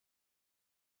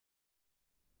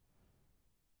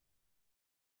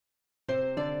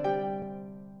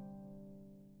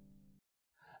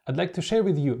I'd like to share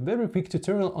with you a very quick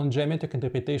tutorial on geometric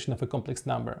interpretation of a complex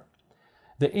number.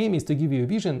 The aim is to give you a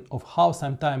vision of how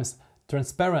sometimes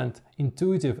transparent,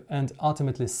 intuitive, and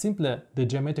ultimately simpler the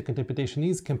geometric interpretation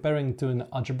is comparing to an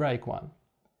algebraic one.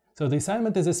 So the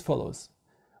assignment is as follows.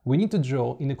 We need to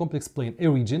draw in a complex plane a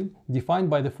region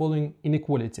defined by the following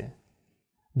inequality.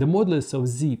 The modulus of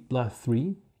z plus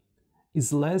 3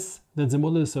 is less than the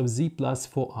modulus of z plus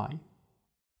 4i.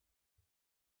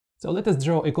 So let us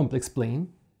draw a complex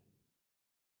plane.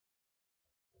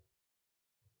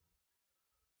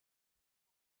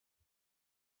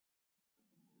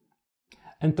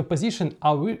 And to position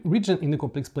our region in the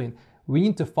complex plane, we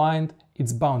need to find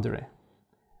its boundary.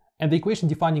 And the equation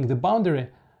defining the boundary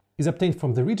is obtained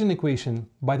from the region equation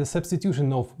by the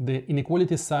substitution of the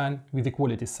inequality sign with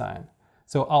equality sign.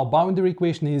 So our boundary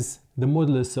equation is the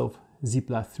modulus of z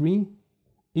plus 3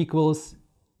 equals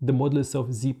the modulus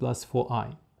of z plus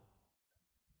 4i.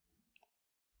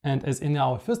 And as in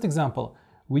our first example,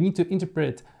 we need to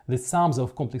interpret the sums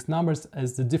of complex numbers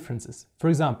as the differences. For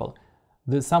example,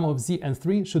 the sum of z and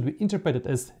 3 should be interpreted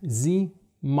as z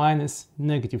minus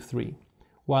negative 3,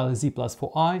 while z plus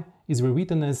 4i is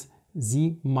rewritten as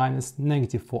z minus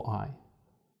negative 4i.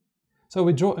 So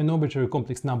we draw an arbitrary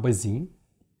complex number z,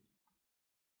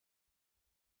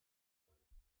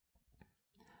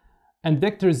 and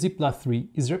vector z plus 3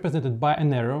 is represented by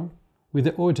an arrow with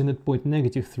the origin at point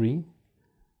negative 3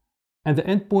 and the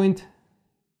endpoint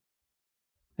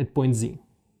at point z,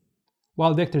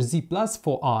 while vector z plus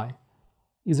 4i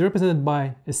is represented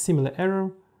by a similar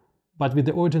arrow but with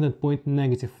the origin at point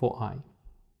negative 4i.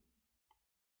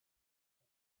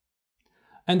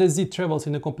 And as z travels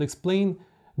in a complex plane,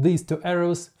 these two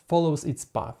arrows follows its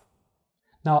path.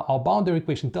 Now our boundary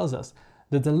equation tells us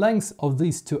that the lengths of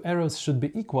these two arrows should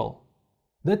be equal.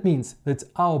 That means that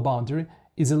our boundary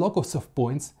is a locus of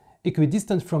points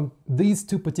equidistant from these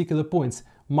two particular points,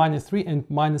 minus 3 and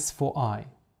minus 4i.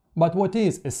 But what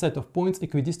is a set of points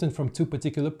equidistant from two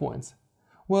particular points?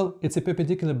 Well, it's a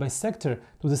perpendicular bisector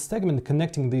to the segment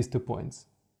connecting these 2 points.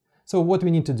 So what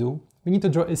we need to do? We need to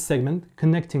draw a segment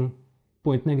connecting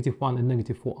point negative 1 and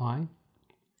negative 4i,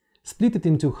 split it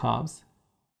in 2 halves,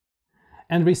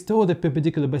 and restore the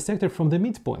perpendicular bisector from the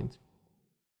midpoint.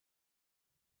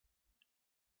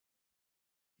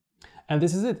 And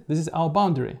this is it. This is our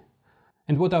boundary.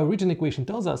 And what our region equation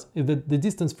tells us is that the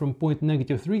distance from point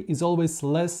negative 3 is always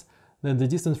less than the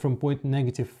distance from point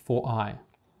negative 4i.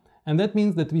 And that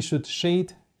means that we should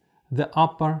shade the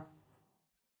upper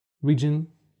region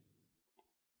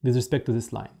with respect to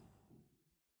this line.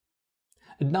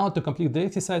 And now to complete the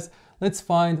exercise, let's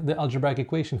find the algebraic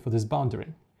equation for this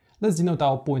boundary. Let's denote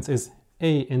our points as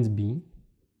a and b.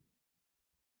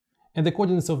 And the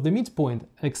coordinates of the midpoint,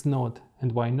 x0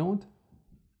 and y0,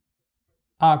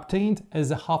 are obtained as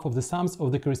a half of the sums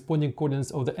of the corresponding coordinates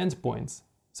of the endpoints.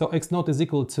 So x0 is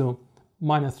equal to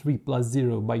minus 3 plus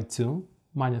 0 by 2,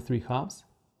 minus 3 halves,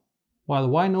 while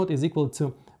y0 is equal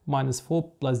to minus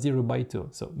 4 plus 0 by 2,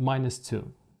 so minus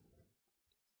 2.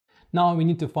 Now we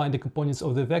need to find the components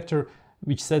of the vector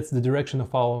which sets the direction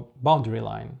of our boundary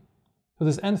line. To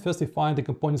this end, first we find the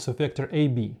components of vector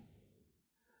AB.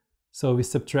 So we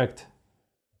subtract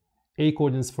A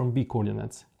coordinates from B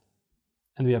coordinates,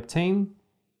 and we obtain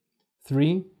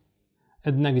 3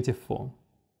 and negative 4.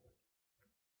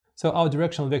 So our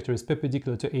directional vector is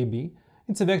perpendicular to AB.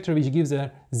 It's a vector which gives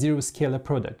a zero scalar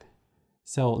product.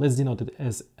 So let's denote it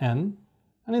as n,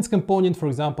 and its component, for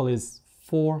example, is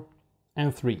 4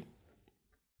 and 3.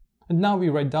 And now we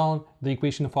write down the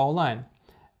equation of our line.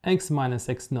 X minus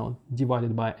x0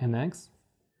 divided by nx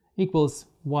equals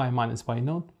y minus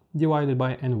y0 divided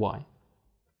by ny.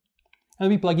 And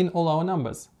we plug in all our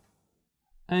numbers.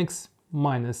 X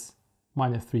minus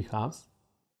minus 3 halves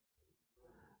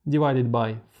divided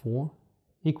by 4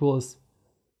 equals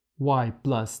y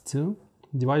plus 2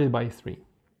 divided by 3.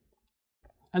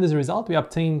 And as a result, we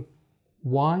obtain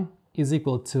y is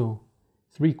equal to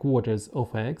 3/4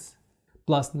 of x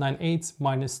plus 9/8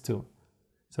 minus 2.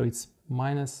 So it's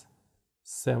minus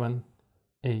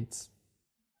 7/8.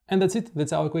 And that's it.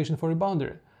 That's our equation for a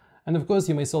boundary. And of course,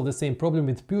 you may solve the same problem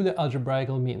with purely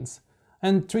algebraical means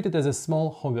and treat it as a small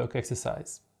homework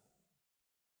exercise.